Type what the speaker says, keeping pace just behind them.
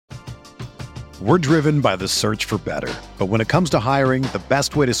We're driven by the search for better. But when it comes to hiring, the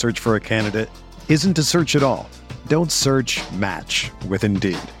best way to search for a candidate isn't to search at all. Don't search, match with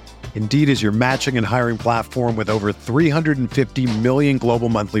Indeed. Indeed is your matching and hiring platform with over 350 million global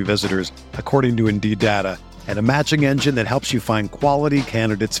monthly visitors, according to Indeed data, and a matching engine that helps you find quality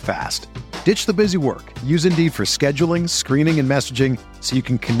candidates fast. Ditch the busy work. Use Indeed for scheduling, screening, and messaging so you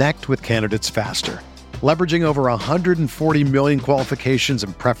can connect with candidates faster. Leveraging over 140 million qualifications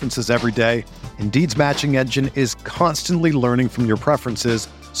and preferences every day, Indeed's matching engine is constantly learning from your preferences,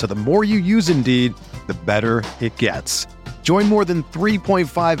 so the more you use Indeed, the better it gets. Join more than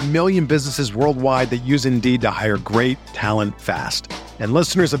 3.5 million businesses worldwide that use Indeed to hire great talent fast. And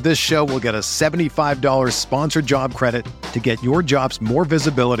listeners of this show will get a $75 sponsored job credit to get your jobs more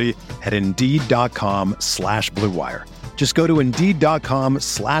visibility at Indeed.com/Blue Wire. Just go to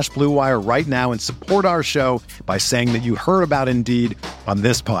Indeed.com/Blue Wire right now and support our show by saying that you heard about Indeed on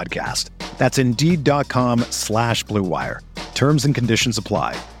this podcast. That's Indeed.com/Blue Wire. Terms and conditions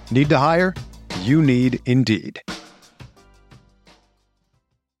apply. Need to hire? You need Indeed.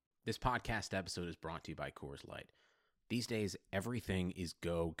 This podcast episode is brought to you by Coors Light. These days, everything is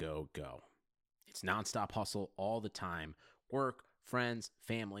go, go, go. It's nonstop hustle all the time. Work, friends,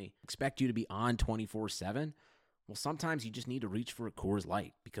 family, expect you to be on 24/7. Well, sometimes you just need to reach for a Coors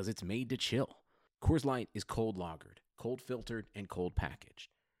Light because it's made to chill. Coors Light is cold lagered, cold filtered, and cold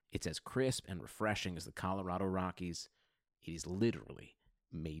packaged. It's as crisp and refreshing as the Colorado Rockies. It is literally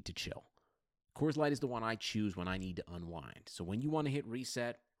made to chill. Coors Light is the one I choose when I need to unwind. So when you want to hit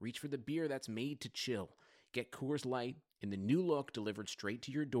reset, reach for the beer that's made to chill. Get Coors Light in the new look delivered straight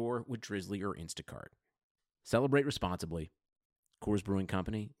to your door with Drizzly or Instacart. Celebrate responsibly. Coors Brewing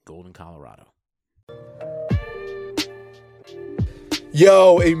Company, Golden, Colorado.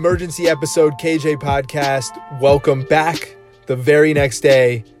 Yo, emergency episode KJ podcast. Welcome back. The very next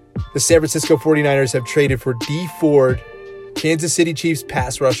day, the San Francisco 49ers have traded for Dee Ford, Kansas City Chiefs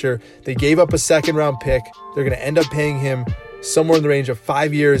pass rusher. They gave up a second-round pick. They're going to end up paying him somewhere in the range of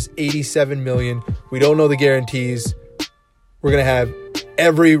 5 years, $87 million. We don't know the guarantees. We're going to have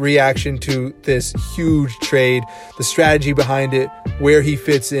every reaction to this huge trade, the strategy behind it, where he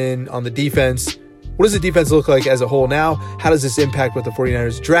fits in on the defense. What does the defense look like as a whole now? How does this impact what the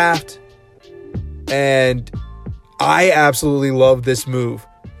 49ers draft? And I absolutely love this move.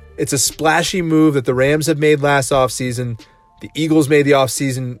 It's a splashy move that the Rams have made last offseason. The Eagles made the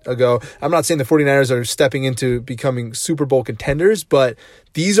offseason ago. I'm not saying the 49ers are stepping into becoming Super Bowl contenders, but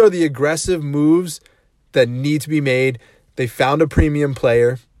these are the aggressive moves that need to be made. They found a premium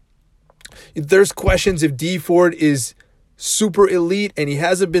player. There's questions if Dee Ford is super elite, and he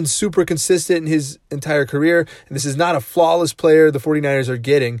hasn't been super consistent in his entire career. And this is not a flawless player the 49ers are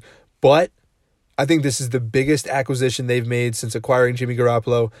getting, but I think this is the biggest acquisition they've made since acquiring Jimmy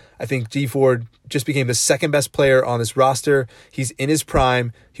Garoppolo. I think Dee Ford just became the second best player on this roster. He's in his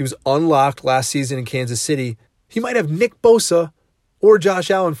prime. He was unlocked last season in Kansas City. He might have Nick Bosa or Josh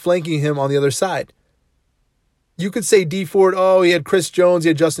Allen flanking him on the other side. You could say Dee Ford, he had Chris Jones, he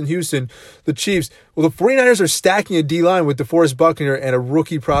had Justin Houston, the Chiefs. Well, the 49ers are stacking a D-line with DeForest Buckner and a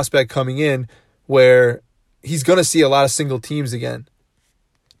rookie prospect coming in where he's going to see a lot of single teams again.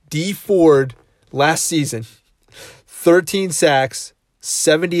 Dee Ford last season, 13 sacks,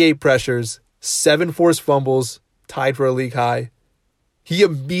 78 pressures, 7 forced fumbles, tied for a league high. He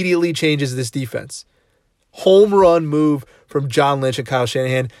immediately changes this defense. Home run move from John Lynch and Kyle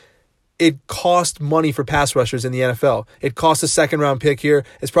Shanahan. It cost money for pass rushers in the NFL. It cost a second-round pick here.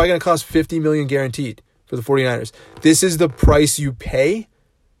 It's probably going to cost $50 million guaranteed for the 49ers. This is the price you pay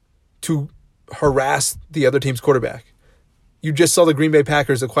to harass the other team's quarterback. You just saw the Green Bay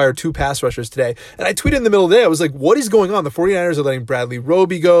Packers acquire 2 pass rushers today. And I tweeted in the middle of the day, I was like, what is going on? The 49ers are letting Bradley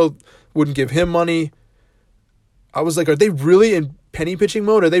Roby go, wouldn't give him money. I was like, are they really in penny pitching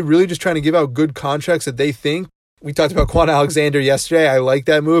mode? Are they really just trying to give out good contracts that they think? We talked about Quan Alexander yesterday. I like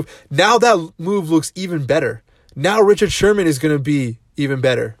that move. Now that move looks even better. Now Richard Sherman is going to be even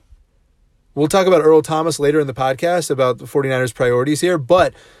better. We'll talk about Earl Thomas later in the podcast about the 49ers' priorities here.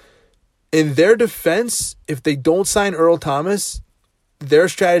 But in their defense, if they don't sign Earl Thomas, their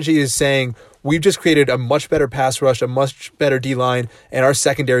strategy is saying, we've just created a much better pass rush, a much better D-line, and our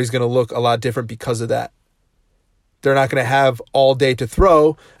secondary is going to look a lot different because of that. They're not going to have all day to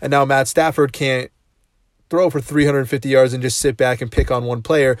throw, and now Matt Stafford can't throw for 350 yards and just sit back and pick on one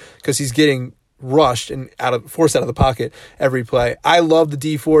player because he's getting rushed and forced out of the pocket every play. I love the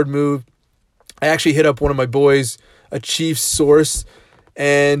Dee Ford move. I actually hit up one of my boys, a Chiefs source,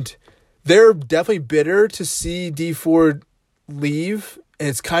 and they're definitely bitter to see Dee Ford leave. And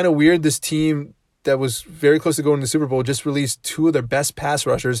it's kind of weird. This team that was very close to going to the Super Bowl just released 2 of their best pass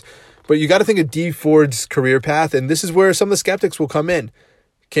rushers, But you got to think of Dee Ford's career path, and this is where some of the skeptics will come in.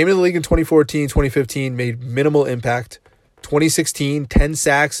 Came into the league in 2014, 2015, made minimal impact. 2016, 10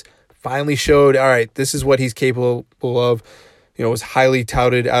 sacks, finally showed, all right, this is what he's capable of. Was highly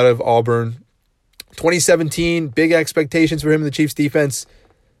touted out of Auburn. 2017, big expectations for him in the Chiefs defense.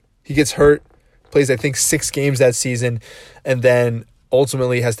 He gets hurt, plays, I think, 6 games that season, and then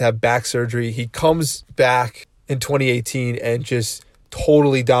ultimately has to have back surgery. He comes back in 2018 and just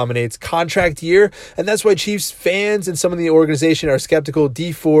totally dominates. Contract year, and that's why Chiefs fans and some of the organization are skeptical.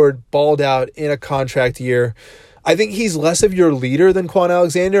 Dee Ford balled out in a contract year. I think he's less of your leader than Quan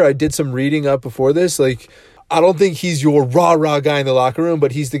Alexander. I did some reading up before this. I don't think he's your rah-rah guy in the locker room,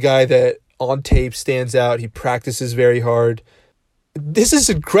 but he's the guy that on tape stands out. He practices very hard. This is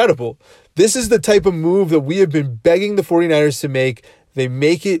incredible. This is the type of move that we have been begging the 49ers to make. They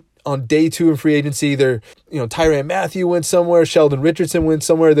make it on day 2 in free agency. Tyrann Mathieu went somewhere. Sheldon Richardson went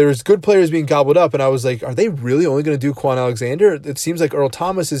somewhere. There's good players being gobbled up. And I was like, are they really only going to do Quan Alexander? It seems like Earl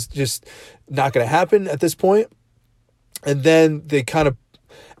Thomas is just not going to happen at this point. And then they kind of,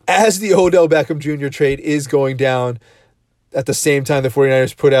 as the Odell Beckham Jr. trade is going down, at the same time the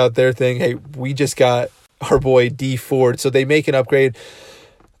 49ers put out their thing, hey, we just got our boy Dee Ford. So they make an upgrade.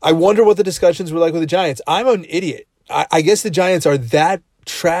 I wonder what the discussions were like with the Giants. I'm an idiot. I guess the Giants are that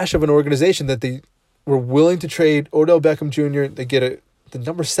trash of an organization that they were willing to trade Odell Beckham Jr. They get the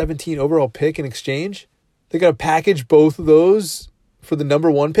number 17 overall pick in exchange. They got to package both of those for the number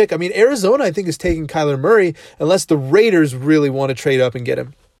 1 pick. I mean, Arizona, I think, is taking Kyler Murray unless the Raiders really want to trade up and get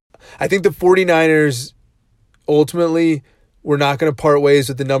him. I think the 49ers ultimately were not going to part ways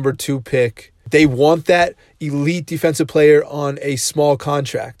with the number 2 pick. They want that elite defensive player on a small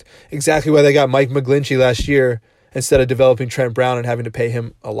contract. Exactly why they got Mike McGlinchey last year instead of developing Trent Brown and having to pay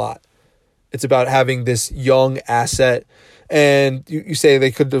him a lot. It's about having this young asset. And you say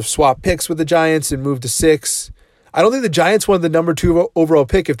they could have swapped picks with the Giants and moved to 6. I don't think the Giants want the number 2 overall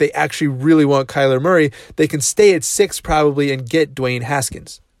pick. If they actually really want Kyler Murray, they can stay at 6 probably and get Dwayne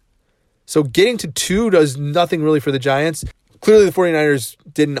Haskins. So getting to 2 does nothing really for the Giants. Clearly the 49ers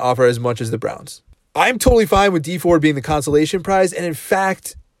didn't offer as much as the Browns. I'm totally fine with Dee Ford being the consolation prize. And in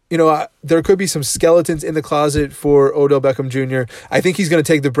fact, there could be some skeletons in the closet for Odell Beckham Jr. I think he's going to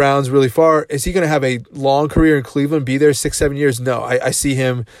take the Browns really far. Is he going to have a long career in Cleveland, be there 6-7 years? No, I see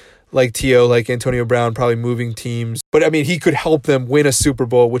him like T.O., like Antonio Brown, probably moving teams. But, I mean, he could help them win a Super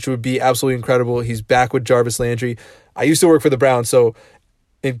Bowl, which would be absolutely incredible. He's back with Jarvis Landry. I used to work for the Browns, so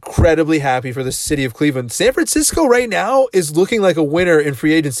incredibly happy for the city of Cleveland. San Francisco right now is looking like a winner in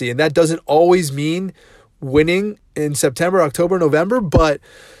free agency, and that doesn't always mean winning in September, October, November, but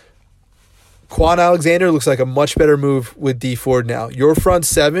Quan Alexander looks like a much better move with Dee Ford now. Your front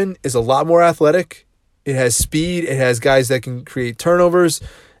 7 is a lot more athletic. It has speed. It has guys that can create turnovers.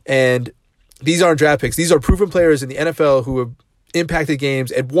 And these aren't draft picks. These are proven players in the NFL who have impacted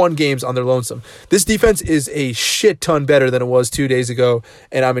games and won games on their lonesome. This defense is a shit ton better than it was 2 days ago.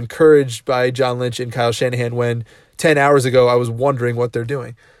 And I'm encouraged by John Lynch and Kyle Shanahan when 10 hours ago I was wondering what they're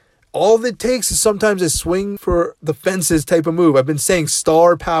doing. All it takes is sometimes a swing for the fences type of move. I've been saying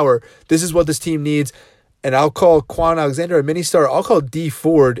star power. This is what this team needs. And I'll call Quan Alexander a mini star. I'll call Dee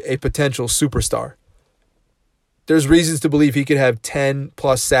Ford a potential superstar. There's reasons to believe he could have 10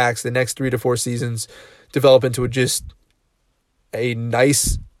 plus sacks the next 3 to 4 seasons, develop into just a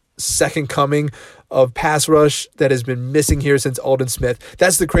nice second coming of pass rush that has been missing here since Aldon Smith.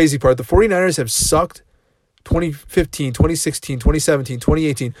 That's the crazy part. The 49ers have sucked 2015, 2016, 2017,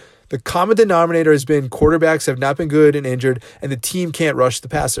 2018. The common denominator has been quarterbacks have not been good and injured, and the team can't rush the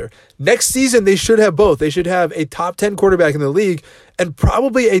passer. Next season, they should have both. They should have a top 10 quarterback in the league and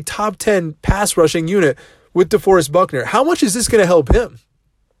probably a top 10 pass rushing unit with DeForest Buckner. How much is this going to help him?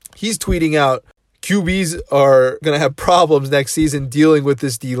 He's tweeting out, QBs are going to have problems next season dealing with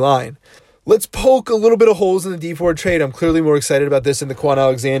this D-line. Let's poke a little bit of holes in the Dee Ford trade. I'm clearly more excited about this than the Quan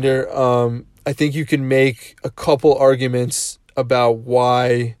Alexander. I think you can make a couple arguments about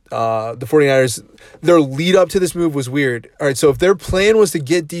why the 49ers, their lead up to this move was weird. All right, so if their plan was to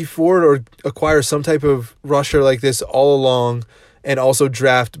get Dee Ford or acquire some type of rusher like this all along and also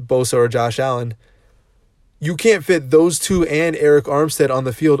draft Bosa or Josh Allen, you can't fit those two and Eric Armstead on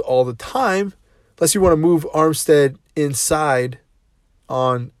the field all the time unless you want to move Armstead inside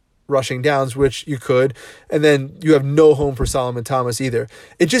on rushing downs, which you could, and then you have no home for Solomon Thomas either.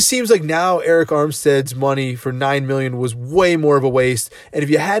 It just seems like now Eric Armstead's money for $9 million was way more of a waste, and if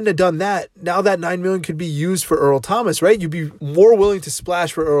you hadn't have done that, now that $9 million could be used for Earl Thomas, right? You'd be more willing to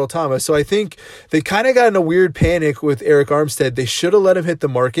splash for Earl Thomas. So I think they kind of got in a weird panic with Eric Armstead. They should have let him hit the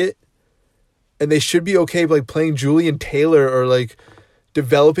market, and they should be okay like playing Julian Taylor or like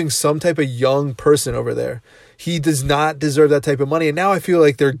developing some type of young person over there. He does not deserve that type of money. And now I feel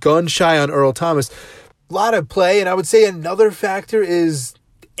like they're gun shy on Earl Thomas. A lot of play. And I would say another factor is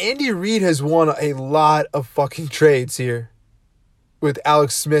Andy Reid has won a lot of fucking trades here. With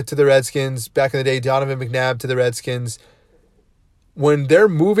Alex Smith to the Redskins, back in the day, Donovan McNabb to the Redskins. When they're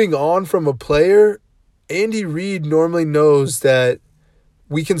moving on from a player, Andy Reid normally knows that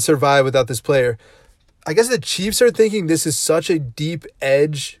we can survive without this player. I guess the Chiefs are thinking this is such a deep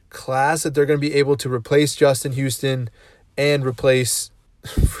edge class that they're going to be able to replace Justin Houston and replace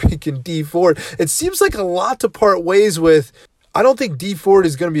freaking Dee Ford. It seems like a lot to part ways with. I don't think Dee Ford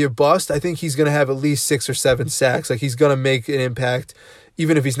is going to be a bust. I think he's going to have at least 6 or 7 sacks. Like, he's going to make an impact.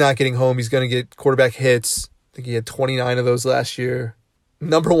 Even if he's not getting home, he's going to get quarterback hits. I think he had 29 of those last year.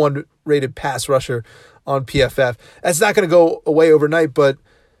 Number 1 rated pass rusher on PFF. That's not going to go away overnight, but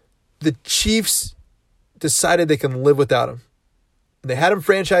the Chiefs decided they can live without him. They had him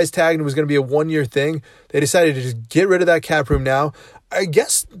franchise tagged and it was going to be a 1-year thing. They decided to just get rid of that cap room now. I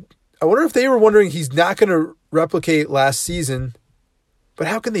wonder if they were wondering he's not going to replicate last season, but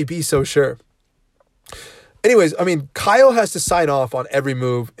how can they be so sure? Anyways, I mean, Kyle has to sign off on every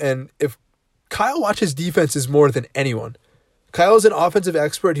move, and if Kyle watches defenses more than anyone, Kyle is an offensive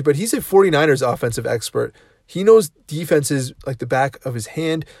expert, but he's a 49ers offensive expert. He knows defenses like the back of his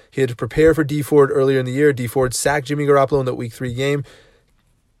hand. He had to prepare for Dee Ford earlier in the year. Dee Ford sacked Jimmy Garoppolo in that Week 3 game.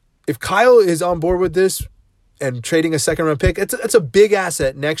 If Kyle is on board with this and trading a second-round pick, it's a big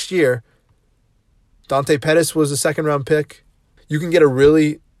asset next year. Dante Pettis was a second-round pick. You can get a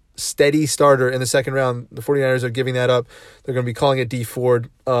really steady starter in the second round. The 49ers are giving that up. They're going to be calling it Dee Ford.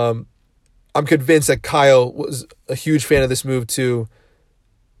 I'm convinced that Kyle was a huge fan of this move too.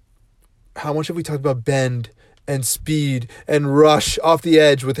 How much have we talked about bend and speed and rush off the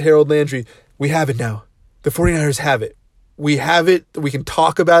edge with Harold Landry? We have it now. The 49ers have it. We have it. We can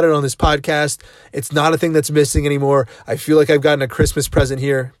talk about it on this podcast. It's not a thing that's missing anymore. I feel like I've gotten a Christmas present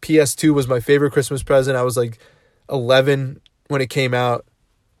here. PS2 was my favorite Christmas present. I was like 11 when it came out.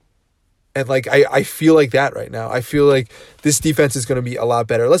 And like I feel like that right now. I feel like this defense is going to be a lot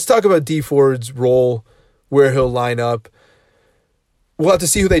better. Let's talk about Dee Ford's role, where he'll line up. We'll have to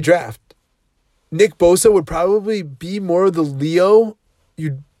see who they draft. Nick Bosa would probably be more of the Leo.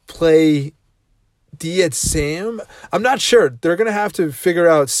 You'd play D at Sam. I'm not sure. They're going to have to figure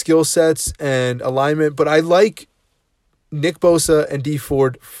out skill sets and alignment, but I like Nick Bosa and Dee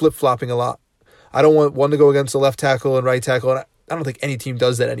Ford flip-flopping a lot. I don't want one to go against the left tackle and right tackle, and I don't think any team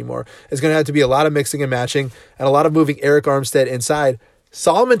does that anymore. It's going to have to be a lot of mixing and matching and a lot of moving Eric Armstead inside.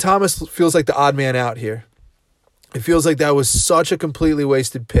 Solomon Thomas feels like the odd man out here. It feels like that was such a completely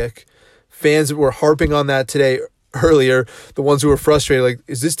wasted pick. Fans were harping on that today earlier, the ones who were frustrated, like,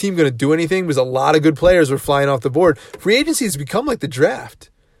 is this team going to do anything? Because a lot of good players were flying off the board. Free agency has become like the draft.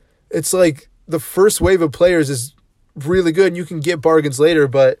 It's like the first wave of players is really good and you can get bargains later,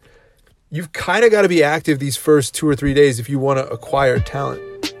 but you've kind of got to be active these first 2 or 3 days if you want to acquire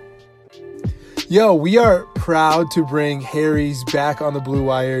talent. Yo, we are proud to bring Harry's back on the Blue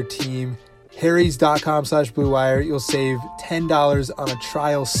Wire team. Harrys.com/Blue Wire. You'll save $10 on a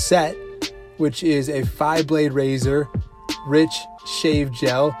trial set, which is a 5-blade razor, rich shave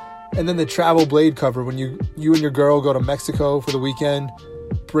gel, and then the travel blade cover. When you and your girl go to Mexico for the weekend,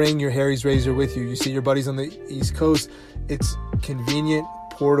 bring your Harry's razor with you. You see your buddies on the East Coast. It's convenient,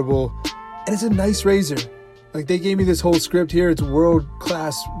 portable, and it's a nice razor. Like, they gave me this whole script here. It's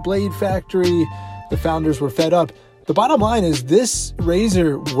world-class blade factory. The founders were fed up. The bottom line is this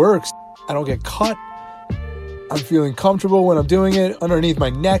razor works. I don't get cut. I'm feeling comfortable when I'm doing it. Underneath my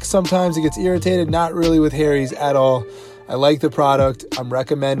neck sometimes it gets irritated. Not really with Harry's at all. I like the product. I'm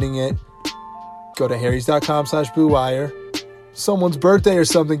recommending it. Go to harrys.com/Blue Wire. Someone's birthday or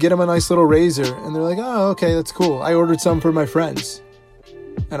something, get them a nice little razor. And they're like, oh, okay, that's cool. I ordered some for my friends.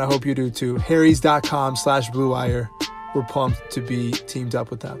 And I hope you do too. harrys.com/Blue Wire. We're pumped to be teamed up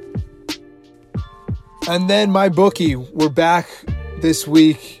with them. And then my bookie. We're back this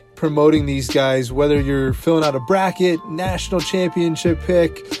week promoting these guys, whether you're filling out a bracket, national championship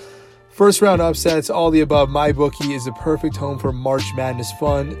pick, first round upsets, all the above. My bookie is a perfect home for March Madness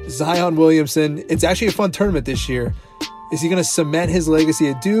fun. Zion Williamson, it's actually a fun tournament this year. Is he going to cement his legacy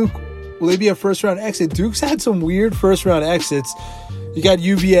at Duke? Will he be a first round exit? Duke's had some weird first round exits. You got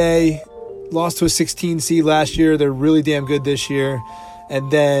UVA, lost to a 16 seed last year. They're really damn good this year. And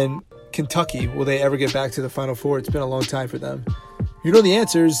then Kentucky, will they ever get back to the Final Four? It's been a long time for them. You know the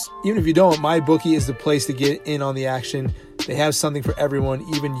answers. Even if you don't, MyBookie is the place to get in on the action. They have something for everyone,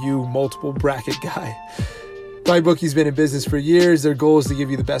 even you, multiple bracket guy. MyBookie's been in business for years. Their goal is to give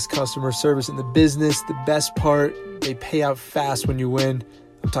you the best customer service in the business. The best part, They pay out fast when you win.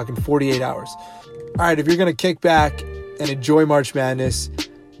 I'm talking 48 hours. All right, if you're going to kick back and enjoy March Madness,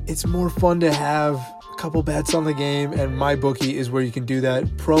 it's more fun to have a couple bets on the game, and MyBookie is where you can do that.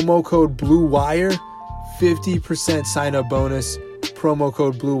 Promo code BLUEWIRE, 50% sign-up bonus. Promo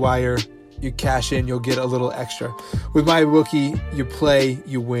code BLUEWIRE. You cash in, you'll get a little extra. With MyBookie, you play,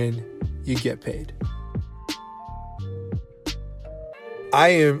 you win, you get paid. I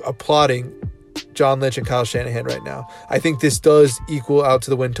am applauding John Lynch and Kyle Shanahan right now. I think this does equal out to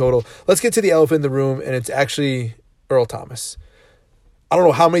the win total. Let's get to the elephant in the room, and it's actually Earl Thomas. I don't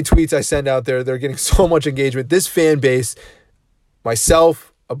know how many tweets I send out there. They're getting so much engagement. This fan base,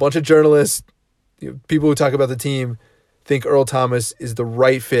 myself, a bunch of journalists, people who talk about the team, think Earl Thomas is the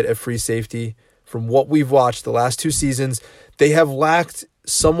right fit at free safety. From what we've watched the last 2 seasons, they have lacked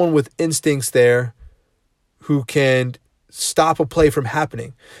someone with instincts there who can stop a play from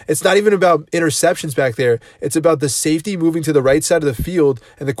happening. It's not even about interceptions back there. It's about the safety moving to the right side of the field,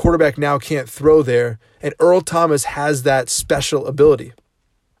 and the quarterback now can't throw there. And Earl Thomas has that special ability.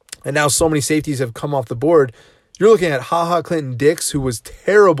 And now so many safeties have come off the board. You're looking at HaHa Clinton-Dix, who was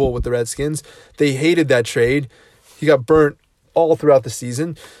terrible with the Redskins. They hated that trade. He got burnt all throughout the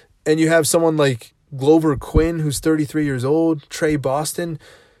season. And you have someone like Glover Quinn, who's 33 years old, Trey Boston.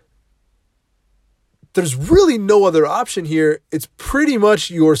 There's really no other option here. It's pretty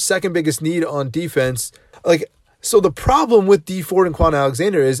much your second biggest need on defense. So the problem with Dee Ford and Quan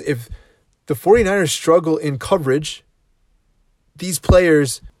Alexander is if the 49ers struggle in coverage, these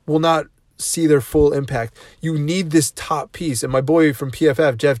players will not see their full impact. You need this top piece. And my boy from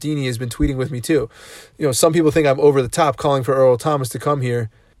PFF, Jeff Deeney, has been tweeting with me too. Some people think I'm over the top calling for Earl Thomas to come here.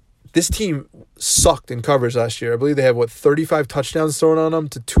 This team sucked in coverage last year. I believe they have, 35 touchdowns thrown on them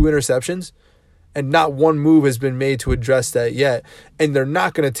to 2 interceptions. And not one move has been made to address that yet. And they're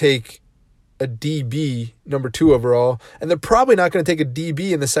not going to take a DB, number 2 overall. And they're probably not going to take a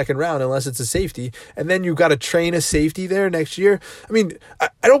DB in the second round unless it's a safety. And then you've got to train a safety there next year. I mean, I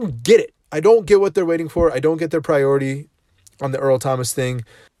don't get it. I don't get what they're waiting for. I don't get their priority on the Earl Thomas thing.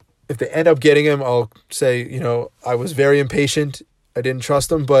 If they end up getting him, I'll say, I was very impatient. I didn't trust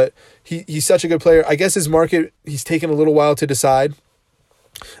him. But he's such a good player. I guess his market, he's taken a little while to decide.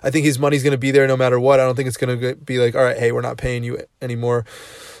 I think his money's going to be there no matter what. I don't think it's going to be like, all right, hey, we're not paying you anymore.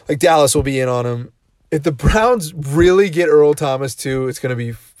 Like Dallas will be in on him. If the Browns really get Earl Thomas too, it's going to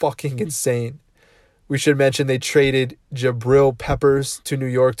be fucking insane. We should mention they traded Jabril Peppers to New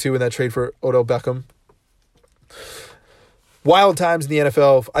York too in that trade for Odell Beckham. Wild times in the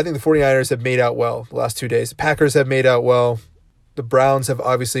NFL. I think the 49ers have made out well the last 2 days. The Packers have made out well. The Browns have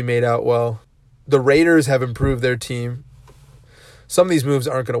obviously made out well. The Raiders have improved their team. Some of these moves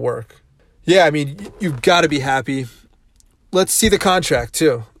aren't going to work. Yeah, I mean, you've got to be happy. Let's see the contract,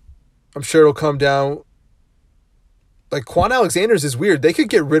 too. I'm sure it'll come down. Quan Alexander's is weird. They could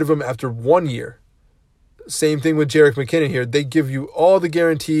get rid of him after 1 year. Same thing with Jerick McKinnon here. They give you all the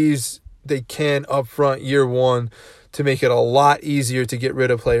guarantees they can up front year 1 to make it a lot easier to get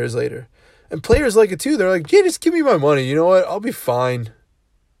rid of players later. And players like it, too. They're like, yeah, just give me my money. You know what? I'll be fine.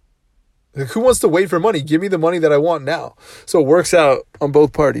 Who wants to wait for money? Give me the money that I want now. So it works out on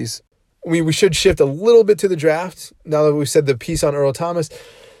both parties. I mean, we should shift a little bit to the draft now that we've said the piece on Earl Thomas.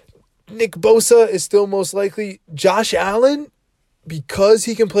 Nick Bosa is still most likely. Josh Allen, because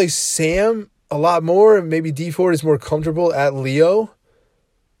he can play Sam a lot more, and maybe Dee Ford is more comfortable at Leo,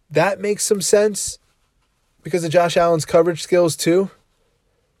 that makes some sense because of Josh Allen's coverage skills too.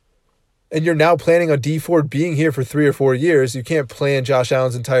 And you're now planning on Dee Ford being here for 3 or 4 years. You can't plan Josh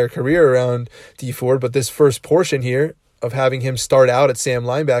Allen's entire career around Dee Ford, but this first portion here of having him start out at Sam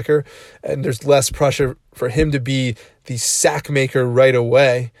linebacker, and there's less pressure for him to be the sack maker right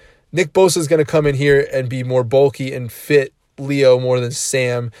away. Nick Bosa is going to come in here and be more bulky and fit Leo more than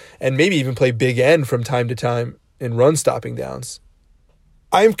Sam, and maybe even play big end from time to time in run-stopping downs.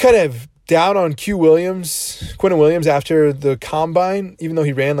 I'm kind of down on Quinnen Williams after the combine, even though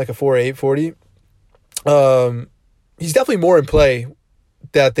he ran like a 4.8 40. He's definitely more in play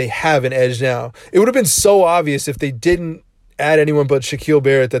that they have an edge now. It would have been so obvious if they didn't add anyone but Shaquille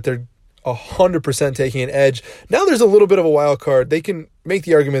Barrett that they're 100% taking an edge. Now there's a little bit of a wild card. They can make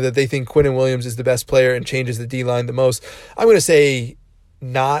the argument that they think Quinnen Williams is the best player and changes the D-line the most. I'm going to say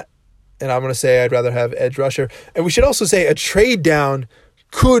not, and I'm going to say I'd rather have edge rusher. And we should also say a trade down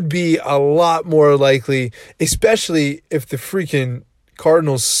could be a lot more likely, especially if the freaking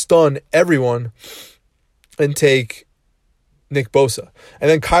Cardinals stun everyone and take Nick Bosa. And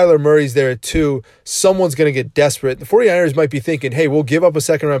then Kyler Murray's there at 2. Someone's going to get desperate. The 49ers might be thinking, hey, we'll give up a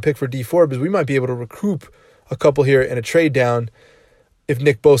second-round pick for Dee Ford because we might be able to recoup a couple here in a trade down if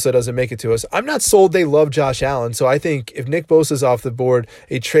Nick Bosa doesn't make it to us. I'm not sold they love Josh Allen, so I think if Nick Bosa's off the board,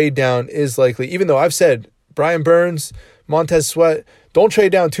 a trade down is likely, even though I've said Brian Burns, Montez Sweat, don't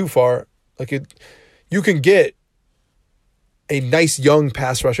trade down too far. You can get a nice young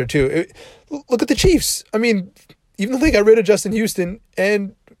pass rusher too. Look at the Chiefs. I mean, even though they got rid of Justin Houston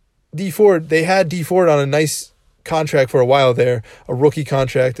and Dee Ford, they had Dee Ford on a nice contract for a while there, a rookie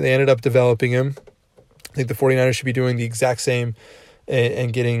contract, and they ended up developing him. I think the 49ers should be doing the exact same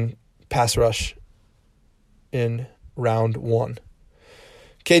and getting pass rush in round 1.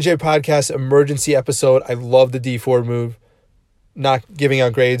 KJ Podcast emergency episode. I love the Dee Ford move. Not giving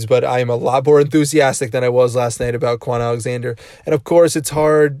out grades, but I am a lot more enthusiastic than I was last night about Quan Alexander. And of course, it's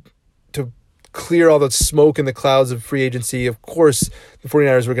hard to clear all the smoke and the clouds of free agency. Of course, the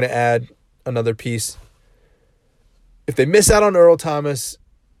 49ers were going to add another piece. If they miss out on Earl Thomas,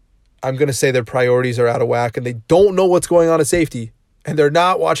 I'm going to say their priorities are out of whack and they don't know what's going on at safety. And they're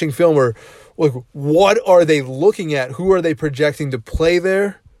not watching film or what are they looking at? Who are they projecting to play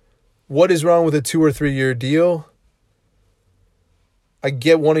there? What is wrong with a 2 or 3 year deal? I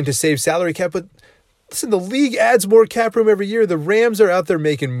get wanting to save salary cap, but listen, the league adds more cap room every year. The Rams are out there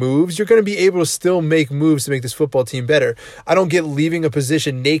making moves. You're going to be able to still make moves to make this football team better. I don't get leaving a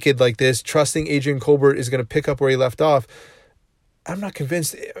position naked like this, trusting Adrian Colbert is going to pick up where he left off. I'm not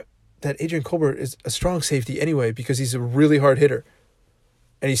convinced that Adrian Colbert is a strong safety anyway because he's a really hard hitter.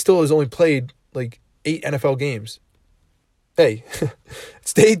 And he still has only played 8 NFL games. Hey,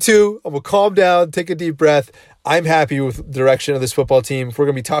 it's day 2. I'm going to calm down, take a deep breath. I'm happy with the direction of this football team. If we're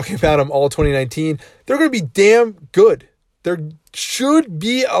going to be talking about them all 2019, they're going to be damn good. There should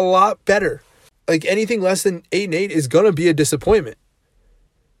be a lot better. Anything less than 8-8 is going to be a disappointment.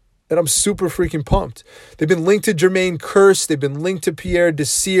 And I'm super freaking pumped. They've been linked to Jermaine Kearse. They've been linked to Pierre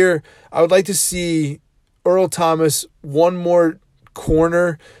Desir. I would like to see Earl Thomas, one more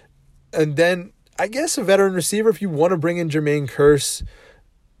corner, and then I guess a veteran receiver if you want to bring in Jermaine Kearse.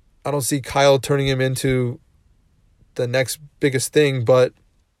 I don't see Kyle turning him into the next biggest thing, but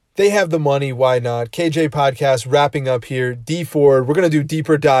they have the money. Why not? KJ Podcast wrapping up here. Dee Ford, we're going to do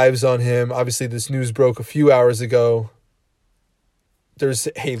deeper dives on him. Obviously, this news broke a few hours ago. There's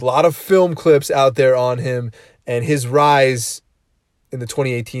a lot of film clips out there on him and his rise in the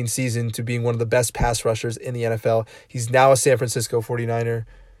 2018 season to being one of the best pass rushers in the NFL. He's now a San Francisco 49er.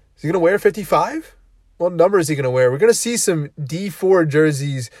 Is he going to wear 55? What number is he going to wear? We're going to see some Dee Ford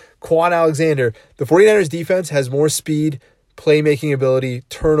jerseys. Quan Alexander. The 49ers defense has more speed, playmaking ability,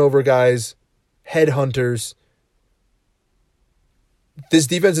 turnover guys, headhunters. This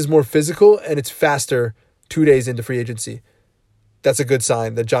defense is more physical and it's faster 2 days into free agency. That's a good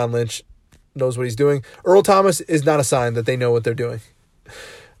sign that John Lynch knows what he's doing. Earl Thomas is not a sign that they know what they're doing.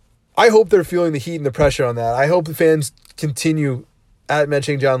 I hope they're feeling the heat and the pressure on that. I hope the fans continue at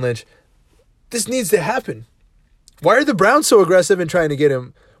mentioning John Lynch. This needs to happen. Why are the Browns so aggressive in trying to get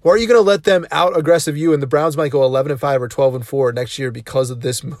him? Why are you going to let them out-aggressive you and the Browns might go 11-5 or 12-4 next year because of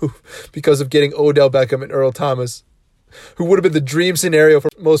this move, because of getting Odell Beckham and Earl Thomas, who would have been the dream scenario for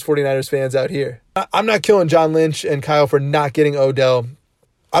most 49ers fans out here? I'm not killing John Lynch and Kyle for not getting Odell.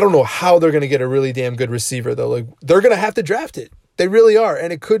 I don't know how they're going to get a really damn good receiver, though. They're going to have to draft it. They really are,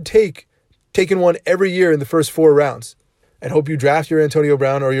 and it could take taking one every year in the first 4 rounds. And hope you draft your Antonio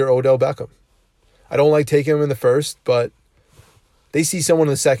Brown or your Odell Beckham. I don't like taking him in the first, but they see someone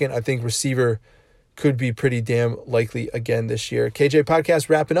in the second. I think receiver could be pretty damn likely again this year. KJ Podcast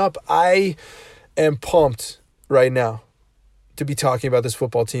wrapping up. I am pumped right now to be talking about this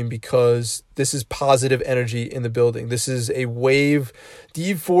football team because this is positive energy in the building. This is a wave.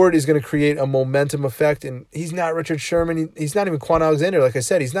 Dee Ford is going to create a momentum effect, and he's not Richard Sherman. He's not even Quan Alexander. Like I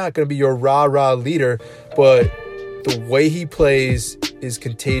said, he's not going to be your rah-rah leader, but the way he plays is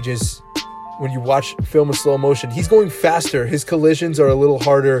contagious. When you watch film in slow motion, he's going faster. His collisions are a little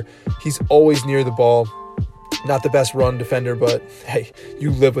harder. He's always near the ball. Not the best run defender, but hey,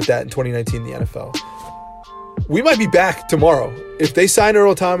 you live with that in 2019 in the NFL. We might be back tomorrow. If they sign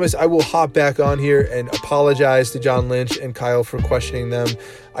Earl Thomas, I will hop back on here and apologize to John Lynch and Kyle for questioning them.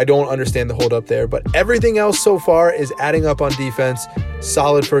 I don't understand the hold up there, but everything else so far is adding up on defense.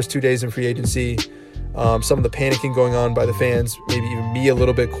 Solid first 2 days in free agency. Some of the panicking going on by the fans, maybe even me a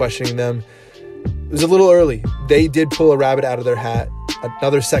little bit questioning them. It was a little early. They did pull a rabbit out of their hat.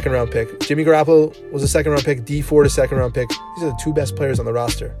 Another second-round pick. Jimmy Garoppolo was a second-round pick. Dee Ford a second-round pick. These are the 2 best players on the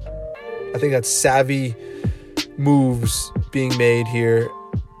roster. I think that's savvy moves being made here.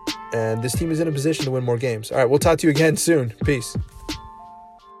 And this team is in a position to win more games. All right, we'll talk to you again soon. Peace.